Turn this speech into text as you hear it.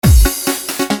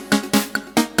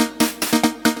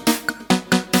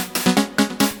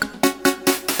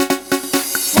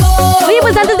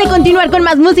antes de continuar con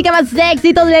más música, más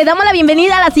éxitos, le damos la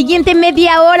bienvenida a la siguiente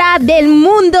media hora del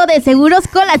mundo de seguros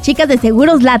con las chicas de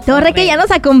Seguros La Torre que ya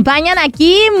nos acompañan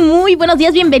aquí. Muy buenos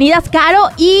días, bienvenidas Caro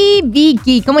y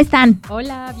Vicky. ¿Cómo están?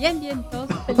 Hola, bien, todos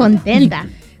contenta.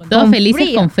 Todos felices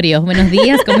con frío. Buenos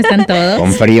días, ¿cómo están todos?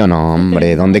 Con frío, no,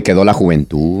 hombre. ¿Dónde quedó la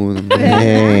juventud?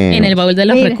 En el baúl de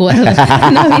los recuerdos.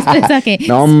 ¿No viste esa que?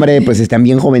 No, hombre, pues están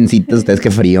bien jovencitos ustedes. Qué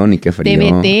frío, ni qué frío.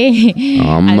 TBT.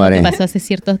 No, hombre. Algo que pasó hace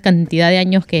cierta cantidad de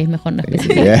años que es mejor no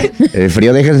especificar. El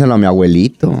frío déjenselo a mi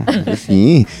abuelito.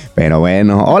 Sí, pero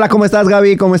bueno. Hola, ¿cómo estás,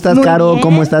 Gaby? ¿Cómo estás, Muy Caro? bien.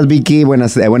 ¿Cómo estás, Vicky?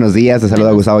 Buenos días. Te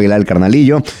saluda Gustavo Aguilar, el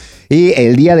carnalillo. Y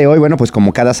el día de hoy, bueno, pues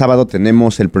como cada sábado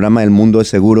tenemos el programa del mundo de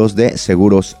Seguros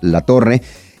La Torre.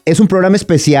 Es un programa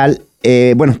especial,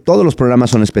 bueno, todos los programas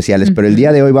son especiales, pero el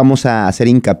día de hoy vamos a hacer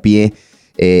hincapié,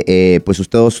 pues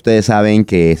todos ustedes saben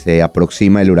que se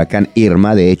aproxima el huracán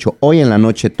Irma. De hecho, hoy en la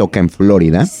noche toca en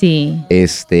Florida. Sí.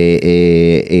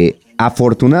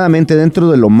 Afortunadamente, dentro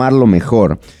de lo malo, lo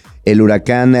mejor, el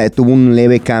huracán tuvo un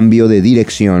leve cambio de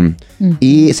dirección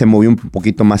y se movió un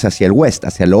poquito más hacia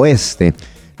el oeste.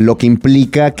 Lo que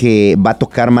implica que va a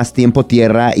tocar más tiempo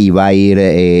tierra y va a ir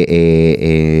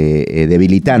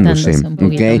debilitándose. Un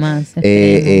poquito más,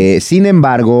 sin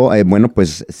embargo, bueno,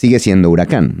 pues sigue siendo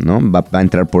huracán, ¿no? Va a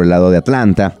entrar por el lado de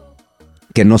Atlanta,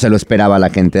 que no se lo esperaba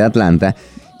la gente de Atlanta.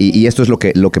 Y esto es lo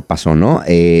que pasó, ¿no?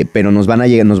 Pero nos va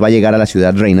a llegar a la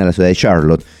ciudad reina, a la ciudad de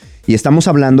Charlotte. Y estamos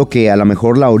hablando que a lo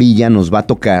mejor la orilla nos va a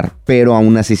tocar, pero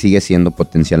aún así sigue siendo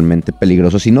potencialmente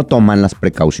peligroso si no toman las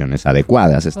precauciones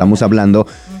adecuadas. Estamos hablando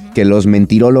que los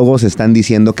mentirólogos están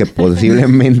diciendo que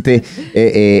posiblemente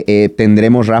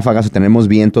tendremos ráfagas o tendremos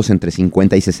vientos entre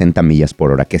 50 y 60 millas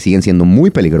por hora, que siguen siendo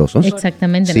muy peligrosos.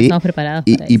 Exactamente, ¿sí? no estamos preparados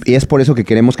para eso. Y es por eso que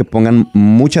queremos que pongan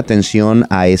mucha atención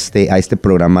a este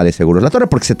programa de Seguros La Torre,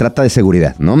 porque se trata de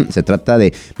seguridad, ¿no? Se trata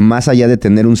de, más allá de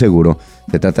tener un seguro,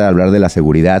 se trata de hablar de la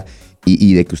seguridad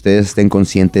y de que ustedes estén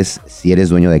conscientes si eres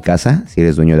dueño de casa, si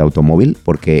eres dueño de automóvil,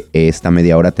 porque esta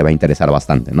media hora te va a interesar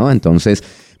bastante, ¿no? Entonces,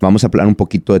 vamos a hablar un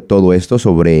poquito de todo esto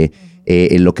sobre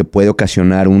lo que puede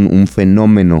ocasionar un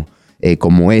fenómeno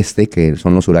como este, que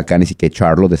son los huracanes y que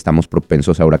Charlotte estamos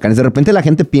propensos a huracanes. De repente la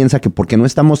gente piensa que porque no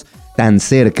estamos tan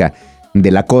cerca de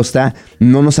la costa,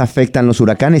 no nos afectan los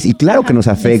huracanes. Y claro que nos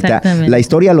afecta. La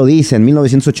historia lo dice, en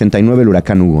 1989 el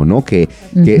huracán Hugo, ¿no? Que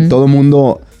todo el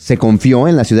mundo se confió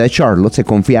en la ciudad de Charlotte, se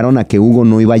confiaron a que Hugo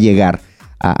no iba a llegar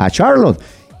a Charlotte.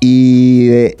 Y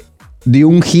dio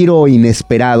un giro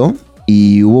inesperado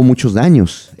y hubo muchos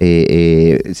daños.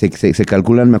 Se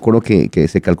calculan, me acuerdo que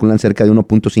se calculan cerca de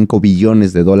 1.5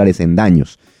 billones de dólares en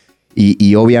daños.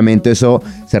 Y obviamente eso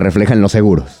se refleja en los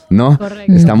seguros, ¿no?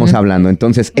 Correcto. Estamos hablando.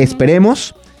 Entonces,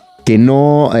 esperemos que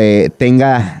no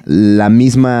tenga la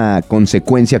misma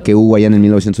consecuencia que hubo allá en el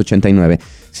 1989.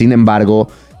 Sin embargo,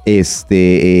 es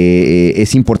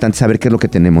importante saber qué es lo que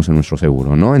tenemos en nuestro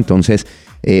seguro, ¿no? Entonces,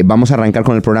 vamos a arrancar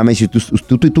con el programa. Y si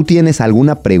tú tienes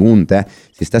alguna pregunta,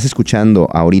 si estás escuchando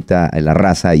ahorita La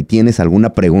Raza y tienes alguna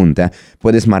pregunta,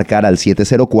 puedes marcar al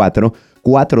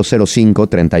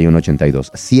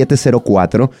 704-405-3182.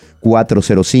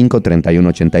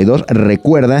 704-405-3182.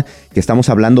 Recuerda que estamos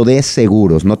hablando de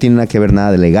seguros. No tiene nada que ver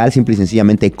nada de legal, simple y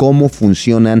sencillamente cómo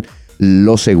funcionan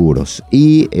los seguros.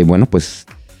 Y bueno, pues,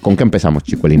 ¿con qué empezamos,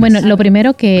 chicuelines? Bueno, lo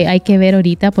primero que hay que ver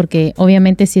ahorita, porque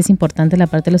obviamente sí es importante la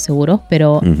parte de los seguros,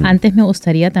 pero antes me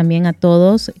gustaría también a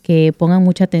todos que pongan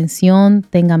mucha atención,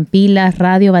 tengan pilas,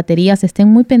 radio, baterías, estén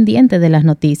muy pendientes de las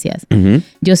noticias.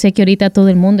 Yo sé que ahorita todo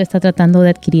el mundo está tratando de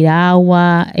adquirir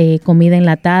agua, comida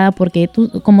enlatada, porque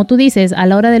como tú dices, a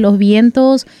la hora de los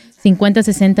vientos, 50,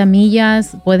 60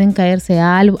 millas, pueden caerse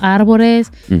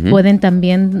árboles,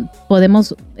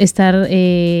 podemos estar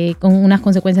con unas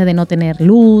consecuencias de no tener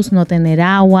luz, no tener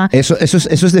agua. Eso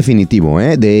es definitivo,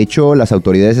 ¿eh? De hecho, las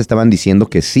autoridades estaban diciendo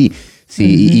que sí.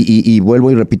 Sí, y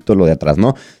vuelvo y repito lo de atrás,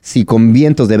 ¿no? Si con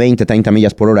vientos de 20, 30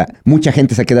 millas por hora, mucha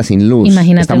gente se queda sin luz.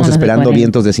 Imagínate, estamos esperando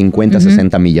vientos de 50,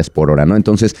 60 millas por hora, ¿no?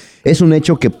 Entonces, es un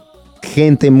hecho que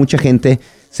mucha gente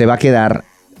se va a quedar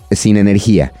sin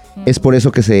energía. Es por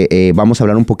eso que vamos a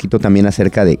hablar un poquito también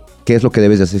acerca de qué es lo que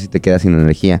debes de hacer si te quedas sin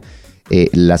energía,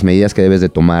 las medidas que debes de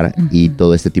tomar y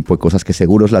todo este tipo de cosas que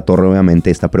Seguros La Torre obviamente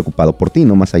está preocupado por ti,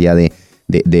 no más allá de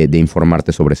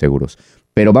informarte sobre seguros.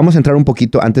 Pero vamos a entrar un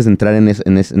poquito, antes de entrar en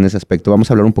ese aspecto, vamos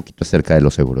a hablar un poquito acerca de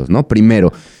los seguros, ¿no?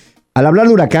 Primero, al hablar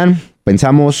de huracán,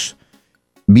 pensamos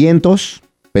vientos,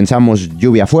 pensamos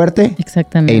lluvia fuerte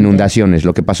e inundaciones,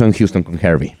 lo que pasó en Houston con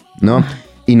Harvey, ¿no?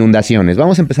 Inundaciones.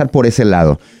 Vamos a empezar por ese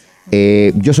lado.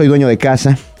 Yo soy dueño de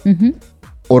casa,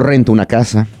 o rento una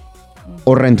casa,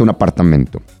 o rento un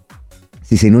apartamento.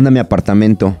 Si se inunda mi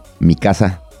apartamento, mi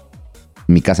casa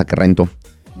que rento,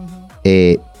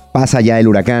 pasa ya el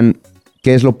huracán,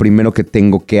 ¿qué es lo primero que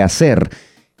tengo que hacer?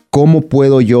 ¿Cómo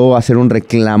puedo yo hacer un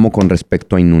reclamo con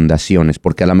respecto a inundaciones?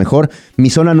 Porque a lo mejor mi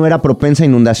zona no era propensa a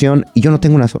inundación y yo no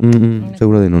tengo un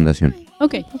seguro de inundación.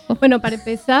 Ok, bueno, para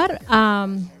empezar,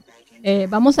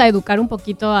 vamos a educar un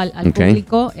poquito al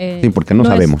público. Sí, porque no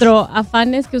sabemos. Nuestro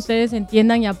afán es que ustedes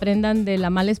entiendan y aprendan de la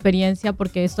mala experiencia,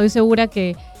 porque estoy segura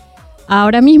que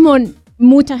ahora mismo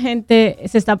mucha gente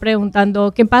se está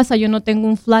preguntando, ¿qué pasa? Yo no tengo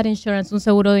un flood insurance, un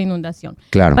seguro de inundación.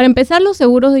 Claro. Para empezar, los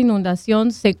seguros de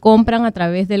inundación se compran a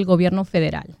través del gobierno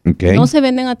federal. Okay. No se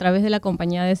venden a través de la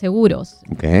compañía de seguros.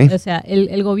 Okay. O sea,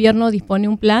 el gobierno dispone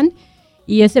un plan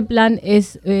y ese plan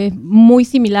es muy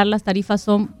similar, las tarifas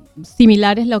son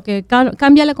similares. Lo que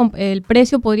cambia el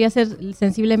precio podría ser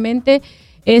sensiblemente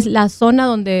es la zona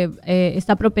donde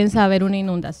está propensa a haber una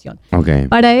inundación. Okay.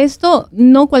 Para esto,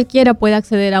 no cualquiera puede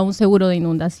acceder a un seguro de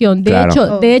inundación.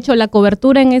 De hecho, la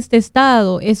cobertura en este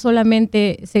estado es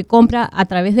solamente, se compra a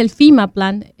través del FEMA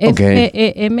plan,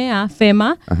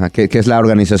 FEMA. Ajá, que es la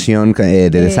organización de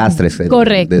desastres.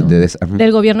 Correcto,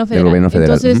 del gobierno federal.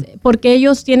 Entonces, porque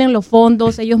ellos tienen los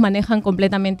fondos, ellos manejan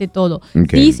completamente todo.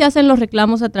 Okay. Sí se hacen los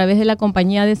reclamos a través de la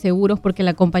compañía de seguros, porque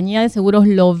la compañía de seguros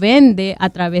lo vende a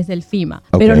través del FEMA.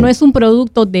 Okay. Pero no es un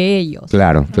producto de ellos.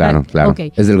 Claro.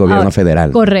 Okay. Es del gobierno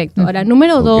federal. Correcto. Ahora,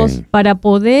 número 2, para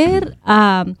poder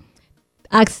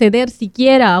acceder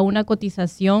siquiera a una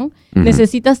cotización,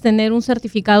 necesitas tener un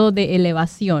certificado de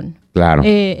elevación. Claro.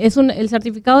 El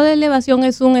certificado de elevación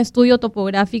es un estudio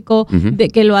topográfico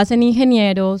que lo hacen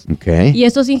ingenieros. Okay. Y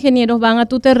estos ingenieros van a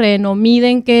tu terreno,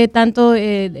 miden qué tanto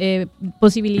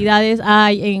posibilidades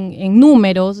hay en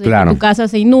números de que tu casa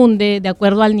se inunde de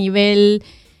acuerdo al nivel,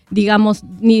 digamos,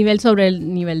 nivel sobre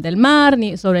el nivel del mar,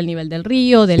 sobre el nivel del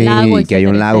río, del lago, que hay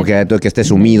un lago, que esté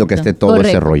sumido, que esté todo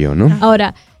ese rollo, ¿no?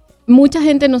 Ahora, mucha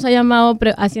gente nos ha llamado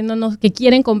haciéndonos que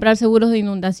quieren comprar seguros de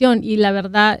inundación y la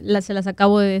verdad, se las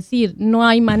acabo de decir, no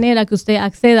hay manera que usted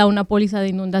acceda a una póliza de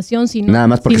inundación. Nada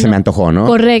más porque se me antojó, ¿no?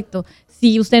 Correcto.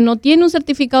 Si usted no tiene un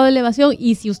certificado de elevación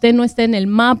y si usted no está en el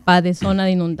mapa de zona de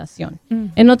inundación.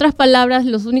 En otras palabras,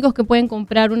 los únicos que pueden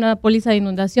comprar una póliza de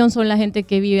inundación son la gente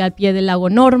que vive al pie del lago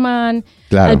Norman,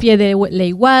 al pie de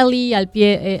Lake Wylie,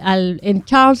 en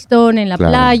Charleston, en la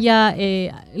playa.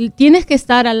 Tienes que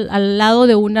estar al lado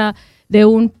de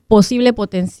un posible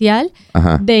potencial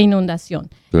de inundación.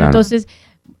 Claro. Entonces,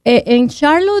 en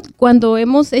Charlotte, cuando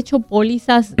hemos hecho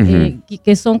pólizas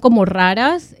que son como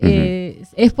raras,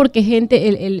 es porque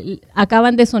gente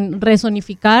acaban de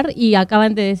resonificar y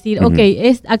acaban de decir,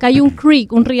 acá hay un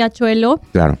creek, un riachuelo,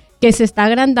 claro, que se está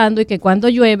agrandando y que cuando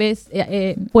llueve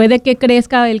puede que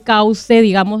crezca el cauce,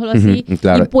 digámoslo así,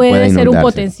 claro, y puede ser un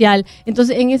potencial.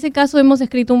 Entonces, en ese caso hemos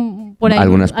escrito por ahí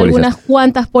algunas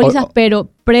cuantas pólizas, pero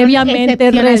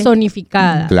previamente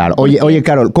resonificadas. Claro. Oye,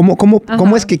 Carol,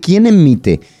 ¿cómo es que quién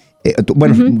emite?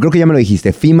 Creo que ya me lo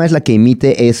dijiste. FEMA es la que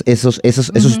emite esos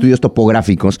estudios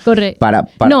topográficos. Correcto.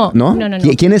 No.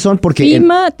 ¿Quiénes son? Porque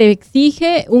FEMA te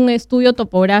exige un estudio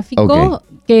topográfico,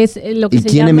 que es lo que se llama...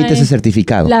 ¿Y quién emite ese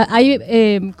certificado? Hay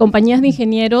compañías de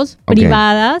ingenieros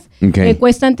privadas que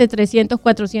cuestan entre $300,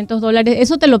 $400.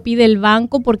 Eso te lo pide el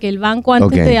banco porque el banco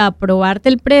antes de aprobarte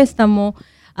el préstamo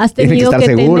has tenido que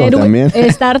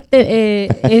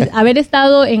haber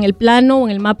estado en el plano o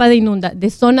en el mapa de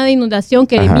zona de inundación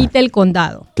que emite el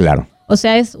condado. Claro. O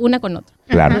sea, es una con otra.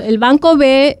 Claro. El banco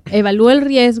evalúa el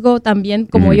riesgo también,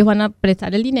 como ellos van a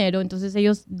prestar el dinero. Entonces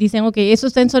ellos dicen, eso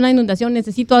está en zona de inundación,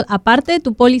 necesito, aparte de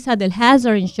tu póliza del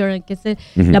hazard insurance, que es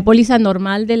la póliza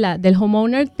normal del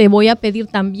homeowner, te voy a pedir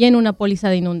también una póliza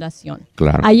de inundación.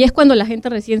 Claro. Ahí es cuando la gente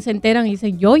recién se enteran y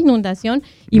dicen, yo inundación,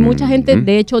 y mucha gente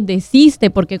de hecho desiste,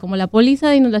 porque como la póliza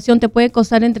de inundación te puede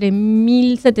costar entre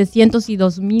 $1,700 y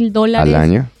 $2,000. ¿Al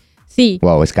año? Sí.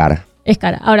 Wow, es cara. Es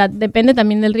cara. Ahora, depende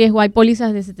también del riesgo. Hay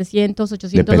pólizas de $700,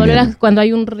 $800 cuando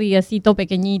hay un riecito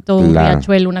pequeñito, un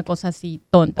riachuelo, una cosa así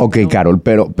tonta. Ok, Carol,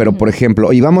 pero por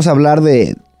ejemplo, y vamos a hablar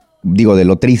de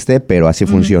lo triste, pero así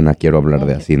funciona, quiero hablar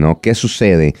de así, ¿no? ¿Qué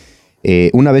sucede?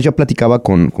 Una vez yo platicaba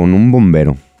con un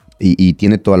bombero y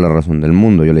tiene toda la razón del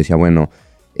mundo. Yo le decía,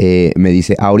 me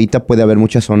dice, ahorita puede haber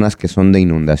muchas zonas que son de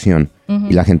inundación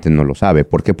y la gente no lo sabe.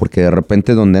 ¿Por qué? Porque de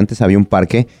repente donde antes había un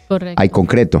parque, hay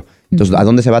concreto. Entonces, ¿a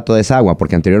dónde se va toda esa agua?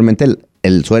 Porque anteriormente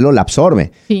el suelo la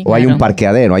absorbe. Sí, o hay un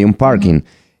parqueadero, hay un parking,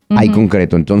 hay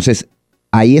concreto. Entonces,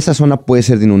 ahí esa zona puede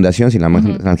ser de inundación si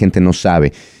la gente no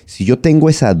sabe. Si yo tengo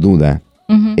esa duda...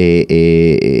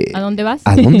 ¿a dónde vas?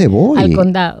 ¿A dónde voy? Al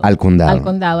condado. Al condado. Al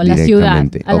condado, a la ciudad.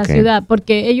 A la ciudad,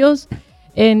 porque ellos...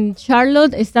 En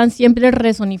Charlotte están siempre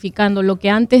resonificando. Lo que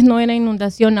antes no era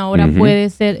inundación, ahora puede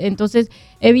ser. Entonces,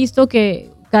 he visto que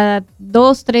cada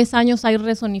 2-3 años hay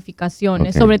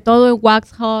rezonificaciones, sobre todo en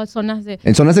Waxhaw, zonas de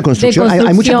construcción.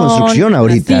 Hay mucha construcción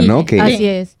ahorita, sí, ¿no? Así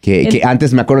es. Que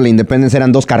antes, me acuerdo, la Independence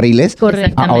eran 2 carriles.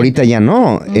 Correcto. Ahorita ya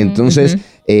no. Entonces,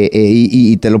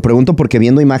 y te lo pregunto porque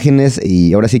viendo imágenes,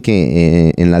 y ahora sí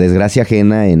que en la desgracia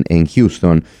ajena en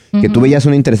Houston, que tú veías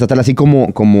una interestatal así como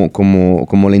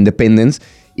la Independence,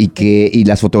 y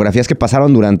las fotografías que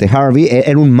pasaron durante Harvey,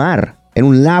 era un mar, era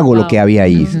un lago lo que había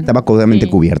ahí, estaba completamente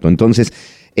cubierto. Entonces,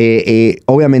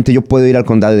 obviamente yo puedo ir al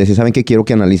condado y decir, ¿saben qué? Quiero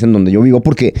que analicen donde yo vivo,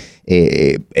 porque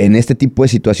en este tipo de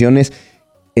situaciones,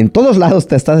 en todos lados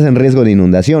te estás en riesgo de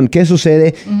inundación. ¿Qué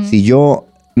sucede si yo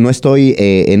no estoy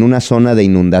en una zona de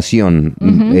inundación,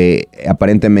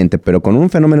 aparentemente, pero con un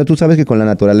fenómeno, tú sabes que con la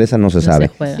naturaleza no se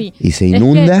sabe? Sí. Y se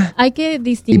inunda. Hay que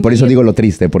distinguir. Y por eso digo lo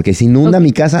triste, porque si inunda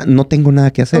mi casa, no tengo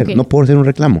nada que hacer. No puedo hacer un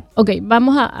reclamo. Ok,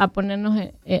 vamos a ponernos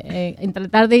en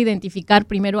tratar de identificar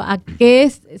primero a qué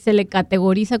se le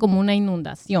categoriza como una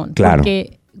inundación. Claro.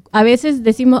 Porque a veces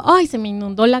decimos, ay, se me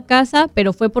inundó la casa,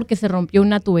 pero fue porque se rompió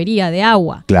una tubería de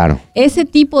agua. Claro. Ese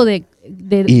tipo de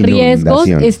riesgos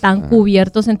están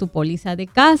cubiertos en tu póliza de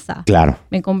casa. Claro.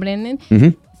 ¿Me comprenden?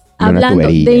 Hablando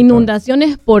de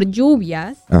inundaciones por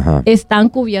lluvias, están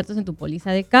cubiertos en tu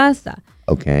póliza de casa.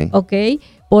 Ok.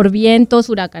 Por vientos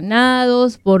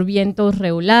huracanados, por vientos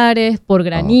regulares, por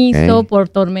granizo, por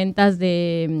tormentas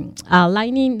de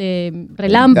lightning, de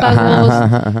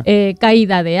relámpagos,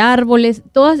 caída de árboles.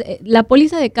 La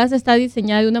póliza de casa está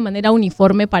diseñada de una manera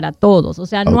uniforme para todos. O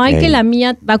sea, no hay que la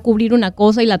mía va a cubrir una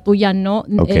cosa y la tuya no.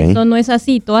 Eso no es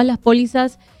así. Todas las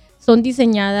pólizas son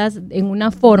diseñadas en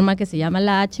una forma que se llama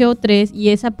la HO3 y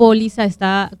esa póliza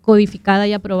está codificada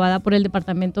y aprobada por el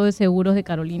Departamento de Seguros de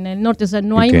Carolina del Norte. O sea,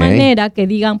 no hay manera que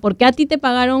digan, ¿por qué a ti te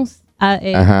pagaron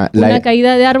una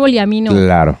caída de árbol y a mí no?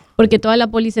 Claro. Porque toda la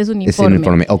póliza es uniforme. Es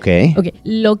uniforme, ok.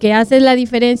 Lo que hace la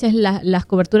diferencia es las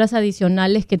coberturas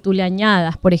adicionales que tú le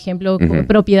añadas. Por ejemplo,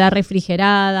 propiedad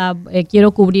refrigerada,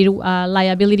 quiero cubrir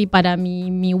liability para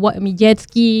mi jet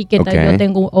ski, que yo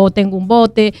tengo un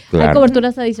bote. Claro. Hay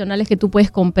coberturas adicionales que tú puedes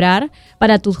comprar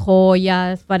para tus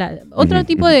joyas, para otro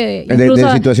tipo de...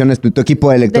 de situaciones, tu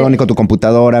equipo electrónico, tu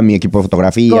computadora, mi equipo de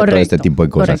fotografía, todo este tipo de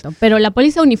cosas. Correcto, pero la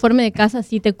póliza uniforme de casa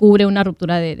sí te cubre una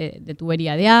ruptura de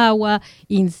tubería de agua,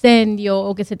 incendio,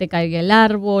 o que se te caiga el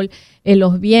árbol,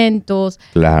 los vientos.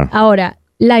 Claro. Ahora,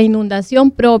 la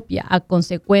inundación propia a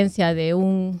consecuencia de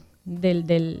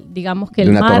digamos que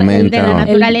el mar, de la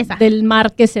naturaleza, del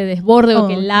mar que se desborde o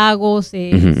que el lago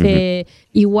se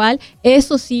igual,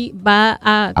 eso sí va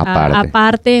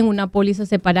aparte en una póliza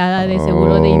separada de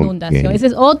seguro de inundación. Ese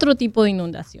es otro tipo de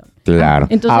inundación. Claro.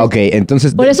 Entonces,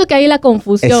 entonces por eso que hay la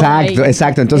confusión.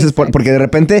 Exacto. Entonces, porque de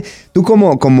repente tú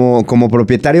como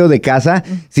propietario de casa,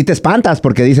 sí te espantas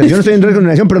porque dices, yo no estoy en riesgo de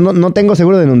inundación, pero no tengo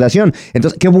seguro de inundación.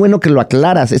 Entonces, qué bueno que lo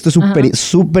aclaras. Esto es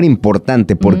súper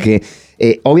importante porque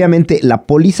obviamente la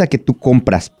póliza que tú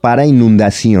compras para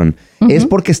inundación es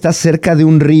porque estás cerca de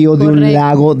un río, de un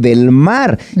lago, del mar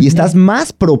y estás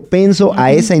más propenso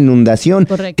a esa inundación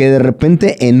que de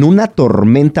repente en una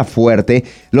tormenta fuerte,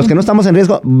 los que no estamos en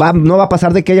riesgo, no va a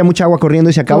pasar de que haya mucha agua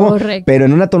corriendo y se acabó, pero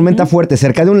en una tormenta fuerte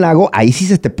cerca de un lago, ahí sí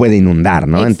se te puede inundar,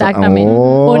 ¿no? Exactamente.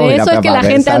 Por eso es que la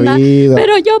gente anda,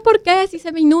 pero yo, ¿por qué? Si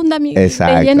se me inunda, me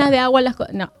llena de agua las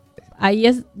cosas. No. Ahí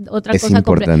es otra cosa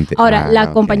importante. Ahora,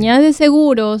 la compañía de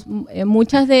seguros,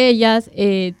 muchas de ellas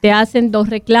te hacen 2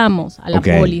 reclamos a la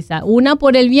póliza. Una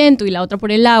por el viento y la otra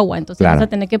por el agua. Entonces vas a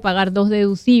tener que pagar 2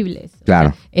 deducibles. Claro.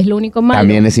 O sea, es lo único malo.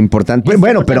 También es importante.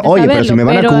 Pero si me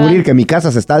van a cubrir que mi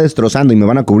casa se está destrozando y me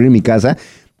van a cubrir mi casa...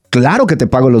 Claro que te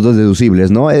pago los 2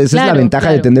 deducibles, ¿no? Esa es la ventaja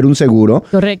de tener un seguro.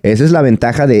 Correcto. Esa es la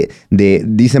ventaja de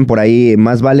dicen por ahí,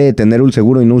 más vale tener un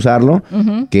seguro y no usarlo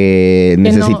que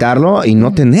necesitarlo y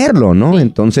no tenerlo, ¿no? Sí.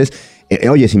 Entonces,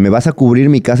 oye, si me vas a cubrir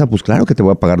mi casa, pues claro que te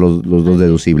voy a pagar los 2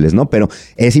 deducibles, ¿no? Pero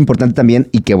es importante también,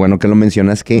 y qué bueno que lo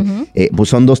mencionas, que pues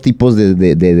son 2 tipos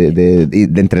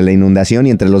de entre la inundación y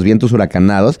entre los vientos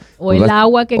huracanados. O pues el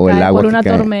agua que cae por una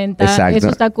tormenta. Exacto. Eso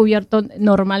está cubierto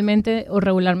normalmente o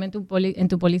regularmente en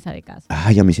tu póliza de casa.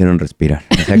 Ya me hicieron respirar.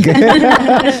 O sea que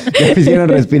ya me hicieron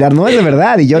respirar. No, es de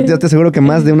verdad. Y yo te aseguro que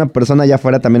más de una persona allá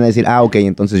afuera también va a decir, ok,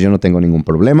 entonces yo no tengo ningún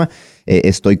problema.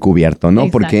 Estoy cubierto, ¿no?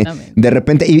 Porque de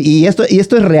repente, y esto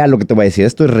es real lo que te voy a decir,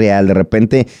 esto es real. De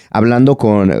repente, hablando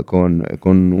con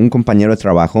un compañero de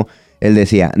trabajo, él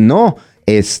decía, no,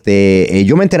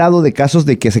 yo me he enterado de casos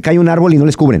de que se cae un árbol y no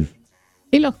les cubren.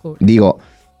 Sí los cubren. Digo,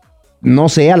 no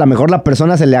sé, a lo mejor la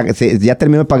persona ya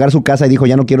terminó de pagar su casa y dijo,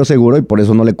 ya no quiero seguro, y por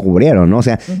eso no le cubrieron, ¿no? O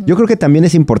sea, yo creo que también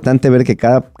es importante ver que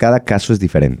cada caso es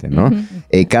diferente, ¿no?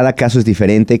 Cada caso es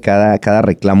diferente, cada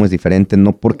reclamo es diferente,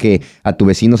 no porque a tu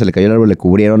vecino se le cayó el árbol, le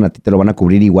cubrieron, a ti te lo van a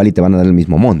cubrir igual y te van a dar el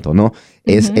mismo monto, ¿no?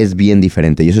 Es bien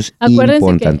diferente y eso es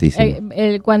importantísimo.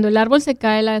 Que, cuando el árbol se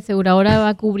cae, la aseguradora va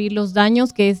a cubrir los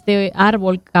daños que este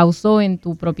árbol causó en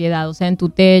tu propiedad, o sea, en tu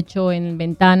techo, en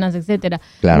ventanas, etcétera.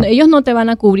 Claro. Ellos no te van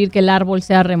a cubrir que el árbol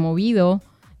sea removido,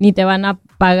 ni te van a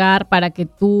pagar para que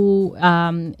tú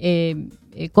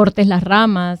cortes las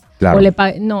ramas. Claro.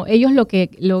 No, ellos lo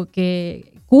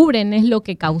que cubren es lo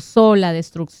que causó la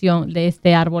destrucción de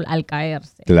este árbol al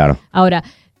caerse. Claro. Ahora,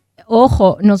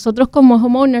 ojo, nosotros como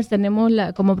homeowners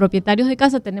como propietarios de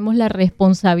casa tenemos la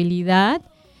responsabilidad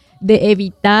de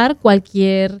evitar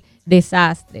cualquier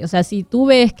desastre. O sea, si tú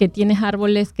ves que tienes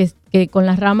árboles que con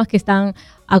las ramas que están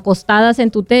acostadas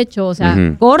en tu techo, o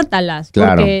sea, córtalas,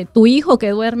 porque tu hijo que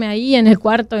duerme ahí en el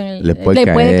cuarto, le puede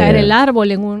caer el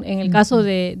árbol en el caso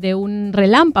de un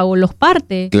relámpago, los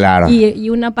parte y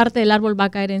una parte del árbol va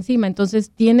a caer encima.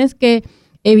 Entonces tienes que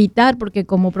evitar, porque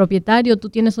como propietario tú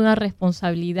tienes una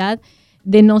responsabilidad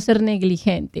de no ser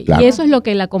negligente. Claro. Y eso es lo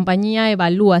que la compañía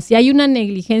evalúa. Si hay una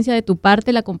negligencia de tu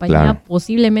parte, la compañía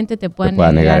posiblemente te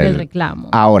pueda negar el reclamo.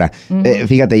 Ahora,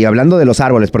 fíjate, y hablando de los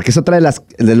árboles, porque es otra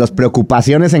de las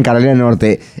preocupaciones en Carolina del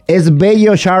Norte. Es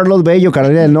bello, Charlotte, bello.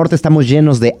 Carolina del Norte, estamos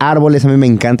llenos de árboles. A mí me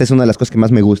encanta, es una de las cosas que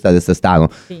más me gusta de este estado.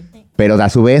 Sí. Pero a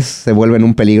su vez se vuelven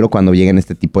un peligro cuando lleguen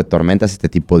este tipo de tormentas, este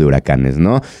tipo de huracanes,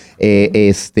 ¿no?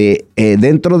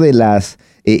 Dentro de las...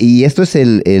 y esto es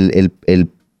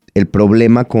el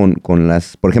problema con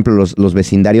las, por ejemplo, los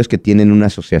vecindarios que tienen una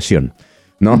asociación,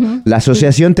 ¿no? La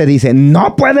asociación te dice,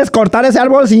 no puedes cortar ese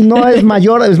árbol si no es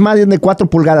mayor, es más de 4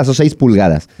 pulgadas o 6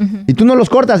 pulgadas. Y tú no los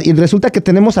cortas. Y resulta que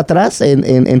tenemos atrás,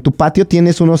 en tu patio,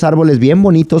 tienes unos árboles bien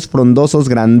bonitos, frondosos,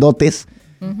 grandotes,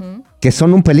 que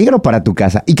son un peligro para tu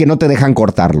casa y que no te dejan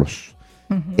cortarlos.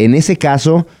 En ese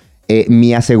caso,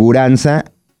 mi aseguranza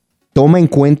toma en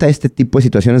cuenta este tipo de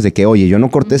situaciones de que, oye, yo no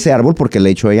corté ese árbol porque el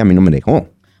HOA a mí no me dejó.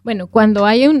 Bueno, cuando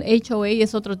hay un HOA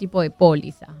es otro tipo de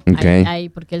póliza. Okay.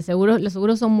 Porque los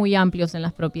seguros son muy amplios en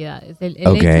las propiedades. El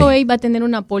HOA va a tener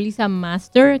una póliza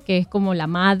master, que es como la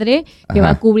madre, que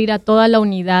va a cubrir a toda la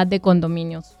unidad de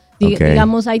condominios.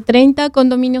 Digamos, hay 30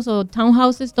 condominios o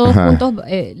townhouses, todos juntos.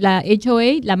 La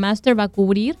HOA, la master, va a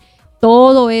cubrir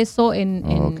todo eso en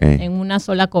una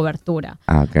sola cobertura.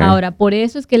 Ahora, por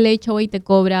eso es que el HOA te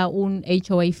cobra un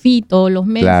HOA fee todos los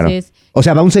meses. Claro. O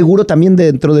sea, ¿va un seguro también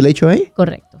dentro del HOA?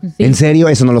 Correcto. Sí. ¿En serio?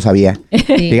 Eso no lo sabía.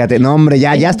 Sí. Fíjate, no hombre,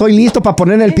 ya estoy listo para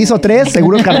poner en el piso 3,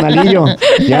 seguro el carnalillo.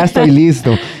 Ya estoy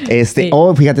listo.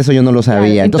 Fíjate, eso yo no lo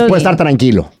sabía. Claro, entonces puedes estar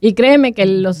tranquilo. Y créeme que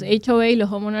los HOA y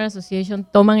los Homeowner Association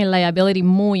toman el liability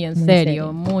muy en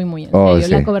serio, muy en serio.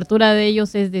 La cobertura de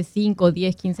ellos es de 5,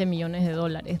 10, 15 millones de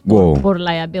dólares por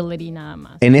liability nada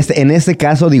más. En este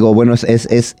caso, digo, bueno,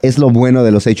 es lo bueno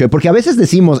de los HOA, porque a veces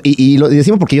decimos, y lo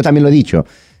decimos porque yo también lo he dicho,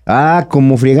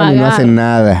 como friegan y no hacen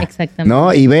nada. Exactamente.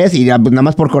 ¿No? Y ves, y nada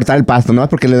más por cortar el pasto, nada más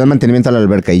porque le dan mantenimiento a la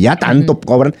alberca y ya tanto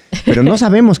cobran, pero no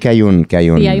sabemos que hay un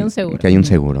seguro. Que hay un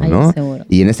seguro, ¿no? Un seguro.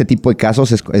 Y en este tipo de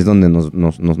casos es donde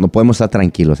no podemos estar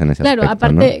tranquilos en ese aspecto. Claro,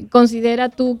 aparte, considera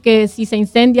tú que si se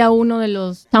incendia uno de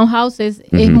los townhouses,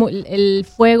 el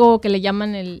fuego que le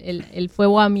llaman el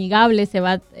fuego amigable se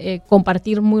va a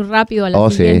compartir muy rápido a la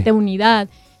siguiente unidad.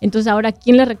 Entonces, ahora,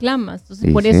 ¿quién le reclamas?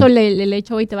 Entonces, por eso el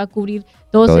HOA te va a cubrir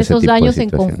todos esos daños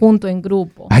en conjunto, en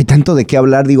grupo. Hay tanto de qué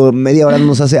hablar, digo, media hora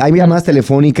nos hace... Hay llamadas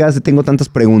telefónicas, tengo tantas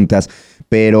preguntas,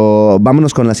 pero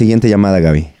vámonos con la siguiente llamada,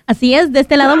 Gaby. Así es, de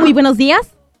este lado, muy buenos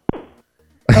días.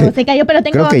 Se cayó, pero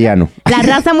tengo... Creo que ya no. La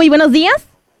raza, muy buenos días.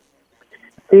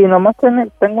 Sí, nomás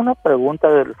tengo una pregunta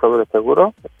sobre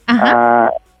seguro.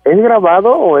 ¿Es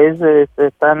grabado o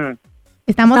están...?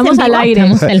 Estamos al aire.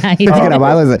 ¿Es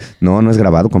grabado? No es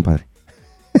grabado, compadre.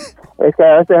 Es que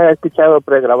a veces he escuchado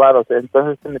pregrabados.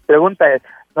 Entonces, mi pregunta es,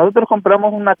 nosotros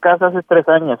compramos una casa hace 3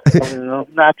 años en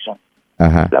una Action.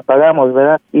 La pagamos,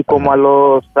 ¿verdad? Y como a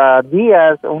los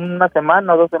días, una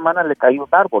semana o 2 semanas, le cayó un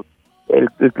árbol.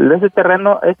 Ese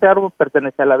terreno, ese árbol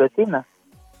pertenece a la vecina.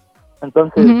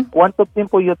 Entonces, ¿cuánto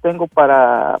tiempo yo tengo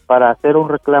para hacer un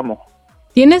reclamo?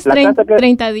 Tienes 30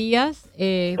 días.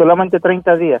 Solamente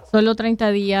 30 días. Solo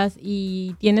 30 días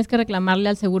y tienes que reclamarle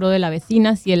al seguro de la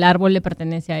vecina si el árbol le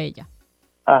pertenece a ella.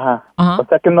 Ajá. O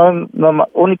sea que no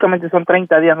únicamente son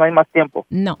 30 días, no hay más tiempo.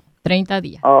 No, 30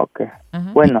 días. Ok.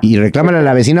 Bueno. Y reclámale a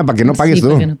la vecina para que no pagues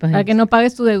tú. Para que no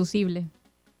pagues tu deducible.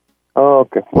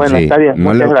 Ok, bueno, está bien.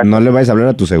 No le vayas a hablar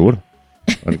a tu seguro.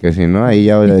 Porque si no, ahí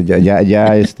ya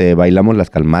bailamos las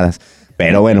calmadas.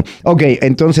 Pero bueno, ok,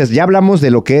 entonces ya hablamos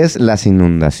de lo que es las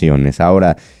inundaciones.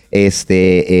 Ahora,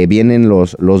 vienen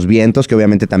los vientos, que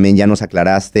obviamente también ya nos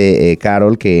aclaraste,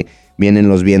 Carol, que vienen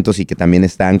los vientos y que también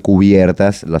están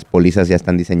cubiertas, las pólizas ya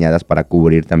están diseñadas para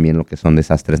cubrir también lo que son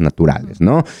desastres naturales,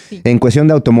 ¿no? Sí. En cuestión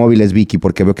de automóviles, Vicky,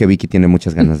 porque veo que Vicky tiene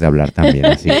muchas ganas de hablar también.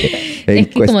 Así que, es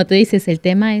que como tú dices, el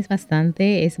tema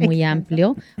es muy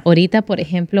amplio. Ahorita, por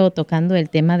ejemplo, tocando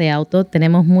el tema de auto,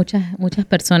 tenemos muchas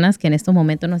personas que en estos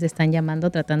momentos nos están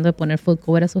llamando tratando de poner full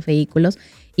cover a sus vehículos.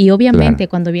 Y obviamente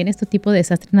cuando viene este tipo de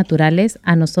desastres naturales,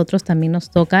 a nosotros también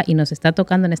nos toca y nos está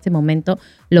tocando en este momento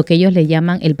lo que ellos le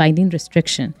llaman el binding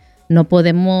restriction. No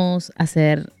podemos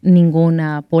hacer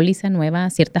ninguna póliza nueva.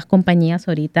 Ciertas compañías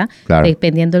ahorita,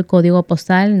 dependiendo del código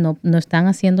postal, no están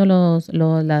haciendo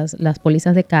las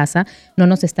pólizas de casa, no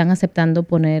nos están aceptando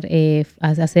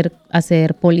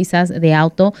hacer pólizas de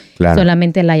auto,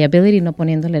 solamente liability, no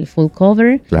poniéndole el full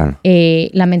cover.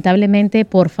 Lamentablemente,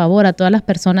 por favor, a todas las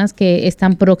personas que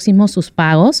están próximos sus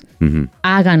pagos,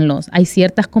 háganlos. Hay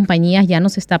ciertas compañías, ya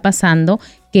nos está pasando,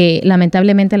 que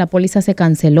lamentablemente la póliza se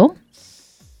canceló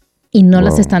y no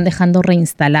las están dejando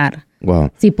reinstalar.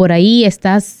 Si por ahí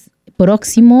estás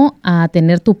próximo a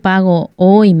tener tu pago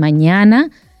hoy, mañana,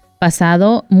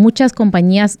 pasado, muchas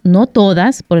compañías, no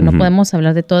todas, porque no podemos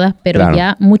hablar de todas, pero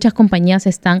ya muchas compañías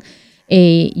están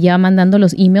ya mandando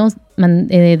los emails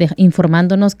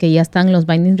informándonos que ya están los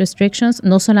binding restrictions,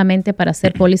 no solamente para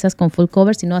hacer pólizas con full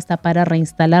cover, sino hasta para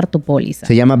reinstalar tu póliza.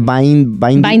 Se llama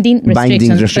binding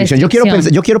restriction. Yo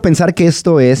quiero pensar que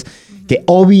esto es que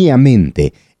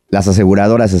obviamente las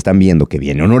aseguradoras están viendo que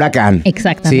viene un huracán.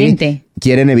 Exactamente. ¿Sí?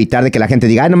 Quieren evitar de que la gente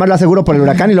diga, nomás lo aseguro por el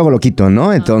huracán y luego lo quito,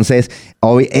 ¿no? Entonces,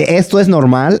 esto es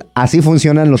normal, así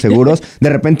funcionan los seguros. De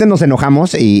repente nos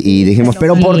enojamos y dijimos,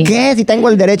 ¿pero por qué? Si tengo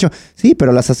el derecho. Sí,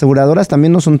 pero las aseguradoras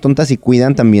también no son tontas y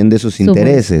cuidan también de sus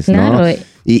intereses, ¿no?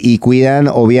 Y cuidan,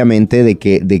 obviamente, de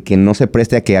que no se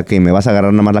preste a que me vas a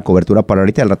agarrar nada más la cobertura para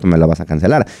ahorita y al rato me la vas a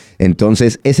cancelar.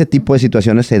 Entonces, ese tipo de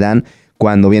situaciones se dan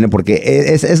cuando viene, porque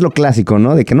es lo clásico,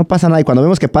 ¿no? De que no pasa nada y cuando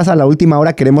vemos que pasa a la última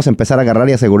hora queremos empezar a agarrar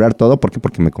y asegurar todo. ¿Por qué?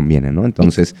 Porque me conviene, ¿no?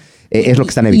 Entonces, es lo que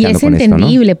están evitando con esto, ¿no? Y es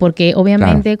entendible porque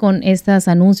obviamente con estos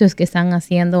anuncios que están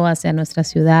haciendo hacia nuestra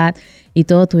ciudad y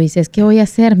todo, tú dices, ¿qué voy a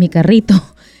hacer? Mi carrito,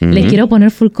 le quiero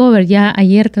poner full cover. Ya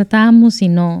ayer tratamos y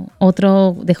no,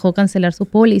 otro dejó cancelar su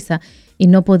póliza y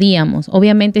no podíamos.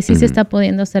 Obviamente sí se está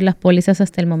pudiendo hacer las pólizas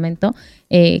hasta el momento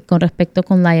con respecto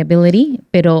con liability,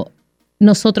 pero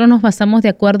nosotros nos basamos de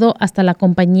acuerdo hasta la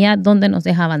compañía donde nos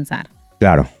deja avanzar.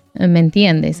 Claro. ¿Me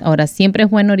entiendes? Ahora, siempre es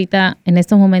bueno ahorita, en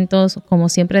estos momentos, como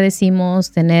siempre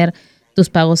decimos, tener tus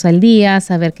pagos al día,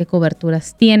 saber qué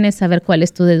coberturas tienes, saber cuál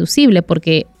es tu deducible,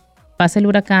 porque pasa el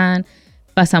huracán,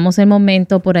 pasamos el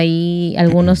momento, por ahí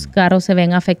algunos carros se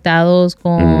ven afectados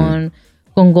con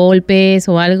golpes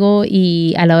o algo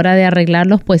y a la hora de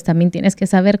arreglarlos, pues también tienes que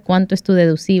saber cuánto es tu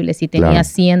deducible. Si tenías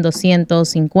 100, 200,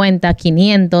 50,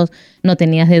 500, no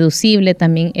tenías deducible,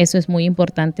 también eso es muy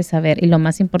importante saber. Y lo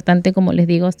más importante, como les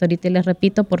digo hasta ahorita y les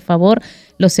repito, por favor,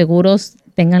 los seguros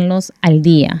ténganlos al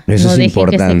día. Eso no es dejen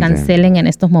importante. Que se cancelen en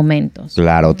estos momentos.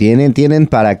 Claro, tienen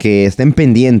para que estén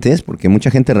pendientes, porque mucha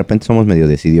gente de repente somos medio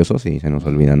decidiosos y se nos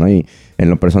olvida, ¿no? Y en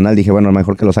lo personal dije, bueno,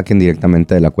 mejor que lo saquen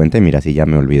directamente de la cuenta y mira, así ya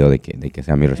me olvido de que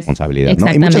sea mi responsabilidad,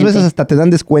 ¿no? Y muchas veces hasta te dan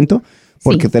descuento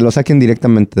porque te lo saquen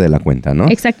directamente de la cuenta, ¿no?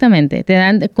 Exactamente.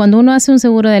 Cuando uno hace un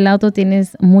seguro del auto,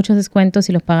 tienes muchos descuentos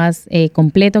si los pagas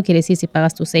completo. Quiere decir si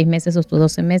pagas tus 6 meses o tus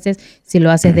 12 meses. Si lo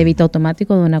haces débito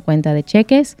automático de una cuenta de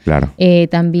cheques. Claro.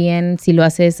 También si lo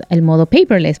haces el modo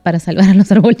paperless para salvar a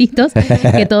los arbolitos,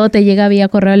 que todo te llega vía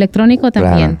correo electrónico,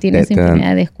 también tienes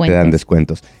infinidad de descuentos. Te dan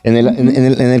descuentos. En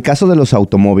el caso de los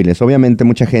automóviles, obviamente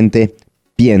mucha gente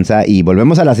piensa, y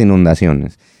volvemos a las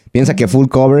inundaciones, piensa que full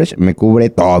coverage me cubre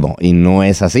todo y no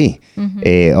es así.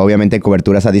 Obviamente hay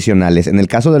coberturas adicionales. En el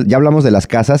caso ya hablamos de las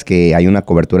casas, que hay una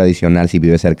cobertura adicional si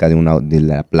vives cerca de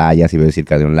la playa, si vives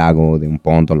cerca de un lago, de un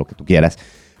ponto, lo que tú quieras.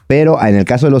 Pero en el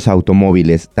caso de los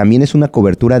automóviles, ¿también es una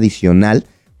cobertura adicional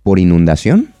por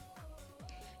inundación?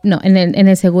 No, en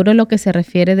el seguro lo que se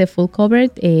refiere de full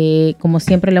cover, como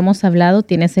siempre lo hemos hablado,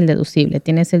 tienes el deducible.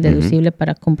 Tienes el deducible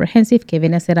para comprehensive, que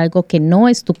viene a ser algo que no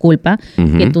es tu culpa,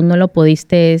 que tú no lo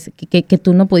pudiste, que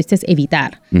tú no pudiste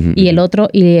evitar. Y el otro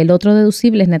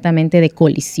deducible es netamente de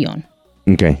colisión.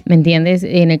 Okay. ¿Me entiendes?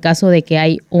 En el caso de que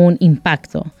hay un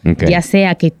impacto, ya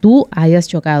sea que tú hayas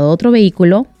chocado otro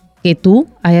vehículo, que tú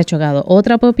hayas chocado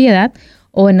otra propiedad,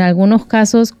 o en algunos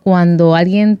casos cuando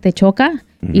alguien te choca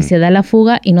y se da la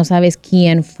fuga y no sabes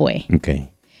quién fue. Okay.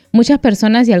 Muchas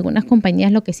personas y algunas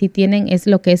compañías lo que sí tienen es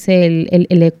lo que es el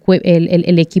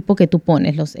equipo que tú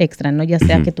pones, los extras, ¿no? Ya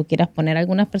sea que tú quieras poner.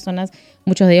 Algunas personas,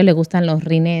 muchos de ellos les gustan los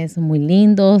rines muy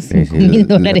lindos,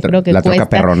 $5,000 creo que la cuesta. La troca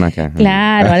perrona acá.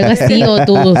 Claro, algo así,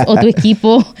 o tu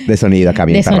equipo. De sonido acá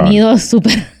bien de perrón. sonido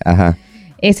súper. Ajá.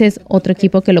 Ese es otro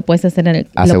equipo que lo puedes hacer en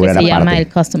lo que se llama el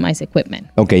Customized Equipment.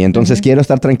 Ok, entonces quiero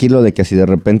estar tranquilo de que si de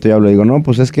repente yo hablo y digo, no,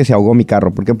 pues es que se ahogó mi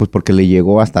carro. ¿Por qué? Pues porque le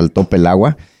llegó hasta el tope el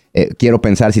agua. Quiero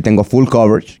pensar, si tengo full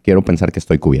coverage, quiero pensar que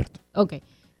estoy cubierto. Ok,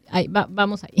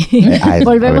 vamos ahí.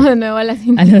 Volvemos de nuevo a las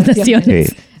inundaciones.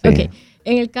 Sí. Ok,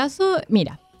 en el caso,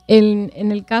 mira,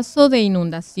 en el caso de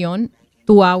inundación,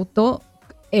 tu auto...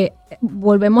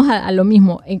 volvemos a lo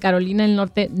mismo. En Carolina del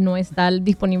Norte no está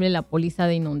disponible la póliza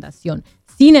de inundación.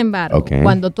 Sin embargo,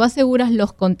 cuando tú aseguras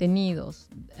los contenidos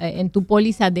en tu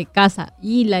póliza de casa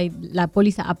y la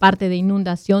póliza aparte de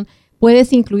inundación,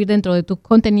 puedes incluir dentro de tus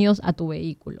contenidos a tu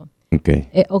vehículo.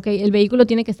 El vehículo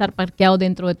tiene que estar parqueado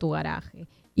dentro de tu garaje.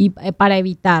 Y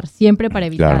siempre para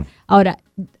evitar. Claro. Ahora,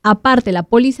 aparte, la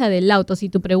póliza del auto, si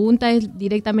tu pregunta es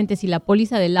directamente si la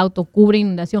póliza del auto cubre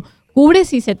inundación, cubre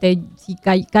si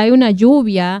cae una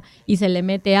lluvia y se le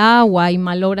mete agua y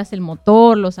malogras el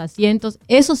motor, los asientos,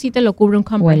 eso sí te lo cubre un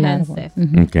comprehensive.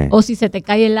 O si se te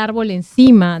cae el árbol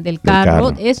encima del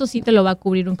carro, eso sí te lo va a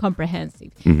cubrir un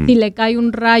comprehensive. Si le cae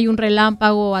un rayo, un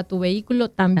relámpago a tu vehículo,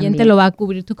 también te lo va a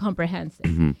cubrir tu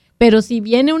comprehensive. Pero si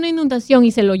viene una inundación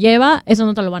y se lo lleva, eso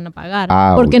no te lo van a pagar.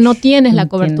 Porque no tienes la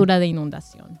cobertura de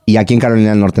inundación. Y aquí en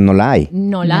Carolina del Norte no la hay.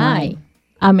 No la hay.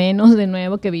 A menos, de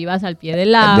nuevo, que vivas al pie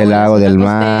del lago. Del lago, del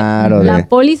mar. La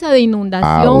póliza de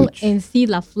inundación en sí,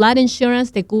 la flood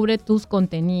insurance, te cubre tus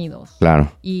contenidos.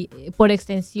 Claro. Y por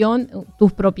extensión, tu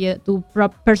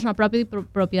personal property,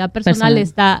 propiedad personal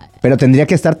está... Pero tendría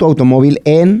que estar tu automóvil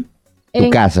en tu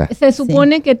casa. Se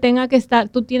supone que tenga que estar...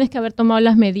 Tú tienes que haber tomado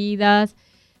las medidas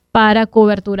para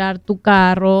coberturar tu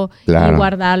carro y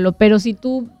guardarlo. Pero si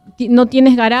tú no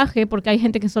tienes garaje, porque hay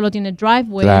gente que solo tiene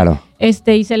driveway,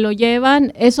 y se lo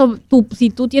llevan, si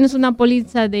tú tienes una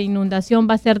póliza de inundación,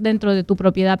 va a ser dentro de tu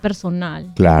propiedad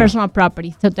personal, personal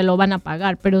property, te lo van a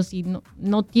pagar. Pero si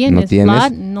no tienes,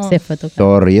 se fue tu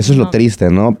carro. Sorry, eso es lo triste,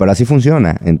 ¿no? Pero así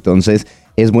funciona. Entonces,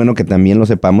 es bueno que también lo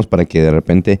sepamos para que de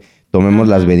repente tomemos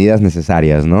las medidas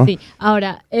necesarias, ¿no? Sí.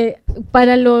 Ahora,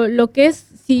 para lo que es,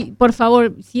 por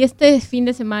favor, si este fin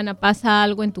de semana pasa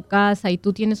algo en tu casa y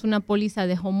tú tienes una póliza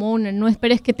de homeowner, no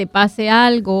esperes que te pase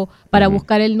algo para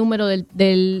buscar el número del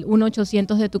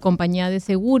 1-800 de tu compañía de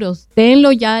seguros.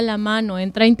 Tenlo ya a la mano,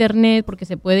 entra a internet, porque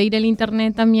se puede ir al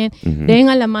internet también. Ten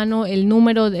a la mano el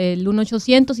número del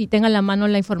 1-800 y ten a la mano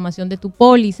la información de tu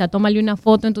póliza. Tómale una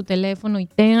foto en tu teléfono y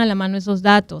ten a la mano esos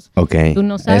datos. Tú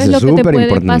no sabes lo que te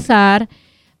puede pasar.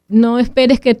 No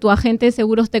esperes que tu agente de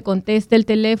seguros te conteste el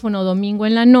teléfono domingo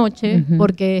en la noche,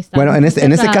 porque está... Bueno, en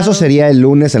este caso sería el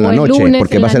lunes en la noche,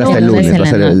 porque va a ser hasta el lunes. Va a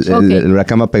ser el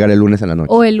huracán va a pegar el lunes en la noche.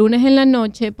 O el lunes en la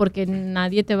noche, porque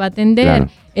nadie te va a atender.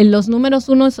 En los números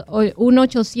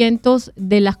 1-800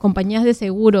 de las compañías de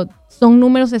seguro son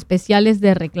números especiales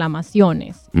de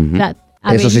reclamaciones. O sea,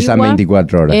 eso sí están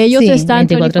 24 horas. Ellos están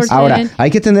 24 horas. Ahora,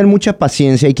 hay que tener mucha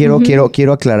paciencia y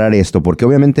quiero aclarar esto, porque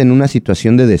obviamente en una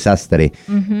situación de desastre,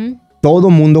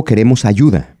 todo mundo queremos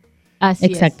ayuda. Así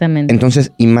Exactamente.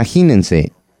 Entonces,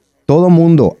 imagínense, todo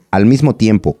mundo al mismo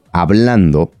tiempo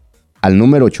hablando al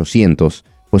número 800,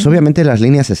 pues obviamente las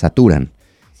líneas se saturan.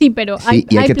 Sí, pero hay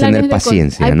que tener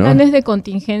paciencia, hay ¿no? planes de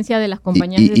contingencia de las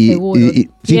compañías de seguros.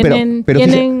 Tienen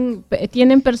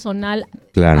personal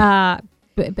preparado.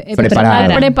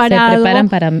 Se preparan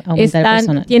para aumentar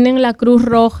personal. Tienen la Cruz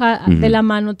Roja de la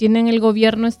mano, tienen el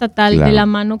gobierno estatal de la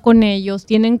mano con ellos,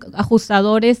 tienen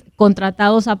ajustadores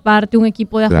contratados aparte, un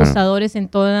equipo de ajustadores en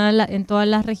todas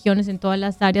las regiones, en todas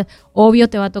las áreas. Obvio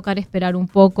te va a tocar esperar un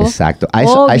poco. Exacto, a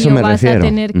eso me refiero. Vas a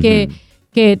tener que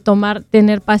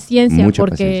tener paciencia,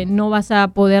 porque no vas a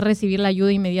poder recibir la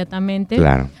ayuda inmediatamente.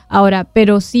 Ahora,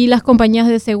 pero sí las compañías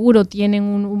de seguro tienen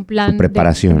un plan de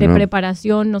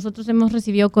preparación. Nosotros hemos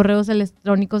recibido correos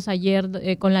electrónicos ayer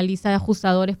con la lista de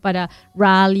ajustadores para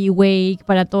Raleigh, Wake,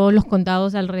 para todos los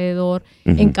condados alrededor,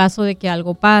 en caso de que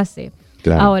algo pase.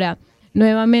 Ahora,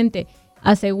 nuevamente,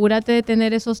 asegúrate de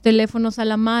tener esos teléfonos a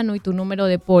la mano y tu número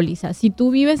de póliza. Si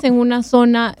tú vives en una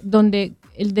zona donde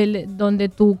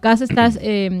tu casa está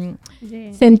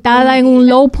sentada en un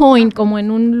low point, como en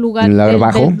un lugar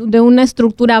de una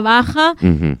estructura baja,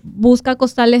 busca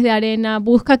costales de arena,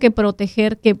 busca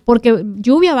porque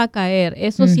lluvia va a caer,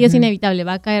 eso sí es inevitable,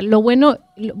 va a caer. Lo bueno,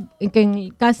 que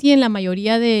casi en la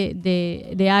mayoría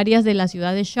de áreas de la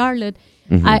ciudad de Charlotte,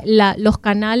 los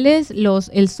canales,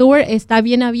 el sewer está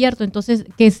bien abierto, entonces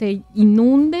que se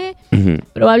inunde,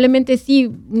 probablemente sí,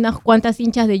 unas cuantas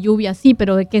hinchas de lluvia, sí,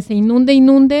 pero de que se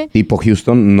inunde. Tipo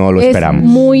Houston no lo esperamos. Es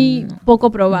muy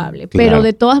poco probable, pero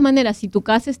de todas maneras, si tu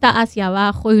casa está hacia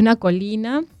abajo de una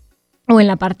colina o en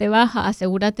la parte baja,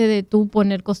 asegúrate de tú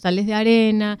poner costales de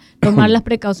arena, tomar las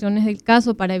precauciones del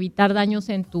caso para evitar daños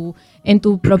en tu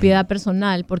propiedad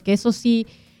personal, porque eso sí,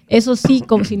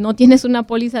 como si no tienes una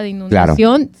póliza de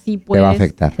inundación, sí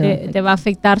puedes, te va a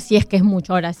afectar si es que es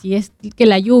mucho. Ahora, si es que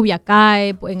la lluvia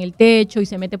cae en el techo y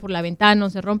se mete por la ventana o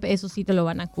se rompe, eso sí te lo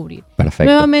van a cubrir.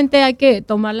 Perfecto. Nuevamente hay que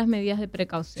tomar las medidas de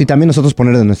precaución. Sí, también nosotros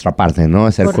poner de nuestra parte,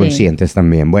 ¿no? Ser conscientes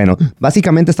también. Bueno,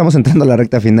 básicamente estamos entrando a la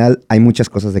recta final. Hay muchas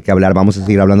cosas de qué hablar. Vamos a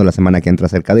seguir hablando la semana que entra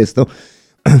acerca de esto.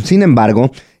 Sin embargo,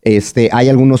 hay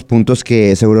algunos puntos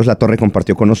que Seguros La Torre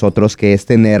compartió con nosotros, que es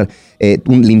tener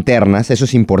linternas. Eso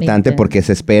es importante porque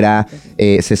se espera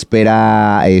que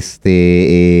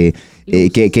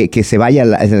se vaya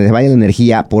la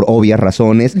energía por obvias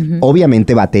razones.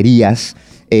 Obviamente baterías.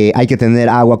 Hay que tener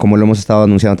agua, como lo hemos estado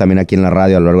anunciando también aquí en la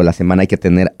radio a lo largo de la semana. Hay que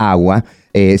tener agua.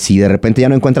 Si de repente ya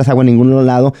no encuentras agua en ningún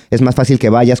lado, es más fácil que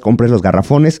vayas, compres los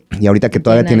garrafones y ahorita que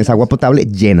todavía tienes agua potable,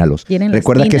 llénalos.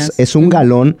 Recuerda que es un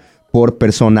galón por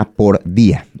persona por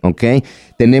día, ¿ok?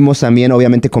 Tenemos también,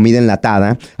 obviamente, comida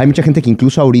enlatada. Hay mucha gente que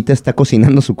incluso ahorita está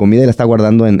cocinando su comida y la está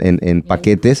guardando en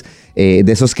paquetes de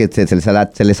esos que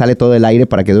se les sale todo el aire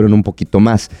para que duren un poquito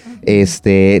más.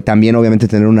 También, obviamente,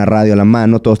 tener una radio a la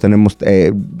mano. Todos tenemos,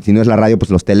 si no es la radio, pues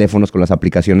los teléfonos con las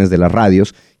aplicaciones de las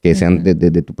radios, que sean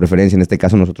de tu preferencia. En este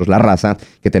caso, nosotros La Raza,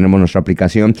 que tenemos nuestra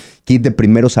aplicación. Kit de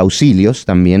primeros auxilios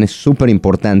también es súper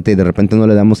importante. De repente no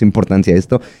le damos importancia a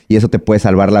esto y eso te puede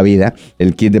salvar la vida.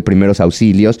 El kit de primeros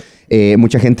auxilios.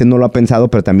 Mucha gente no lo ha pensado,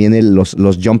 pero también los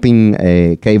jumping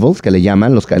cables, que le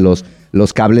llaman,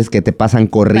 los cables que te pasan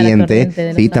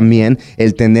corriente, sí, también.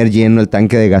 El tener lleno el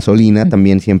tanque de gasolina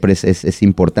también siempre es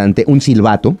importante. Un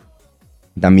silbato,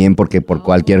 también, porque por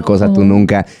cualquier cosa tú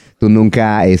nunca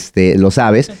lo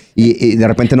sabes y de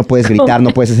repente no puedes gritar,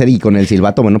 no puedes hacer, y con el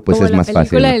silbato, bueno, pues es más fácil.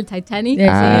 Como la película del Titanic.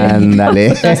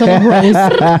 Ándale.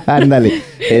 Ándale.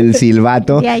 El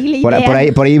silbato.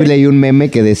 Por ahí leí un meme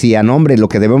que decía, no, hombre, lo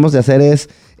que debemos de hacer es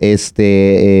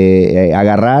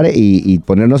agarrar y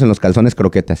ponernos en los calzones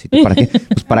croquetas. ¿Para qué?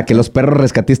 Pues para que los perros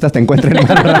rescatistas te encuentren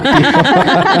más rápido.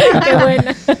 Qué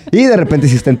buena. Y de repente,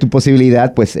 si está en tu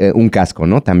posibilidad, pues un casco,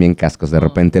 ¿no? También cascos de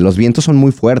repente. Los vientos son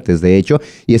muy fuertes, de hecho,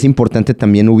 y es importante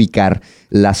también ubicar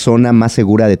la zona más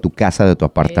segura de tu casa, de tu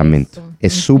apartamento. Eso.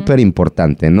 Es súper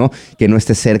importante, ¿no? Que no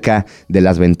esté cerca de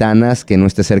las ventanas, que no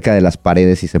esté cerca de las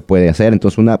paredes, si se puede hacer.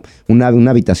 Entonces, una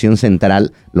habitación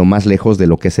central lo más lejos de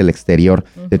lo que es el exterior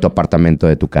de tu apartamento,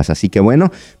 de tu casa. Así que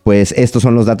bueno, pues estos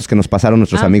son los datos que nos pasaron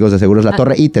nuestros amigos de Seguros La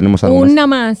Torre y tenemos algunas. Una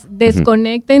más,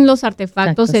 desconecten los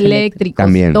artefactos eléctricos.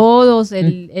 También. Todos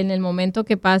en el momento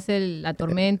que pase la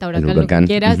tormenta, huracán, lo que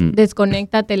quieras,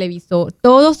 desconecta televisor.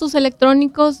 Todos tus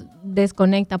electrónicos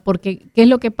desconecta, porque ¿qué es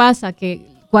lo que pasa? Que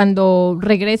cuando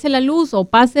regrese la luz o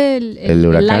pase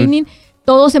el lightning,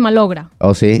 todo se malogra.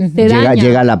 Oh, sí.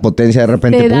 Llega la potencia de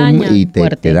repente, pum, y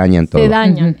te dañan todo. Se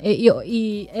dañan.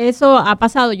 Y eso ha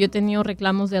pasado. Yo he tenido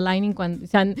reclamos de lightning cuando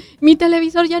mi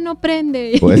televisor ya no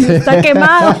prende, pues, está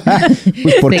quemado.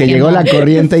 Pues porque llegó la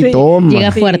corriente y toma.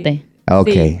 Llega fuerte.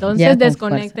 Okay. Sí, entonces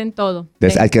desconecten todo.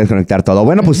 Hay que desconectar todo.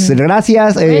 Bueno, pues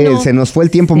gracias. Se nos fue el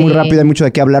tiempo muy rápido, hay mucho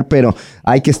de qué hablar, pero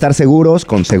hay que estar seguros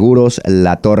con Seguros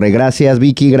La Torre. Gracias,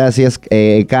 Vicky. Gracias,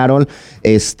 Carol.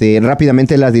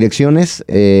 Rápidamente las direcciones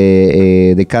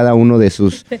de cada uno de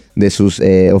sus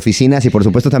oficinas y por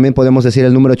supuesto también podemos decir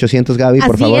el número 800, Gaby,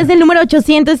 por favor. Así es, el número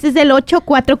 800 es el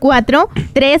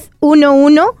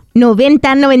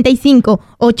 844-311-9095.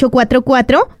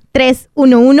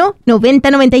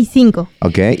 844-311-9095.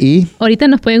 Ok, y ahorita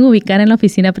nos pueden ubicar en la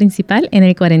oficina principal en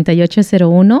el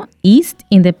 4801 East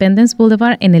Independence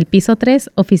Boulevard en el piso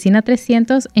 3, oficina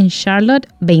 300 en Charlotte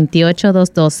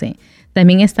 28212.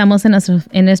 También estamos en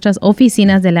nuestras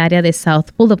oficinas del área de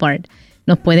South Boulevard.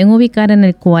 Nos pueden ubicar en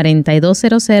el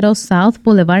 4200 South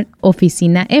Boulevard,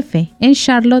 oficina F en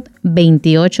Charlotte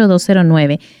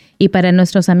 28209. Y para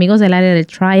nuestros amigos del área del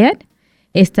Triad,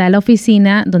 está la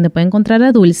oficina donde puede encontrar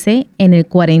a Dulce en el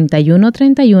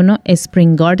 4131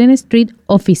 Spring Garden Street,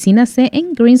 oficina C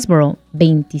en Greensboro,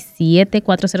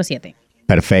 27407.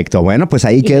 Perfecto. Bueno, pues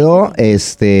ahí quedó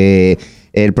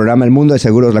el programa El Mundo de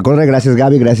Seguros La Torre. Gracias,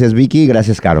 Gaby. Gracias, Vicky.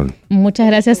 Gracias, Carol. Muchas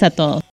gracias a todos.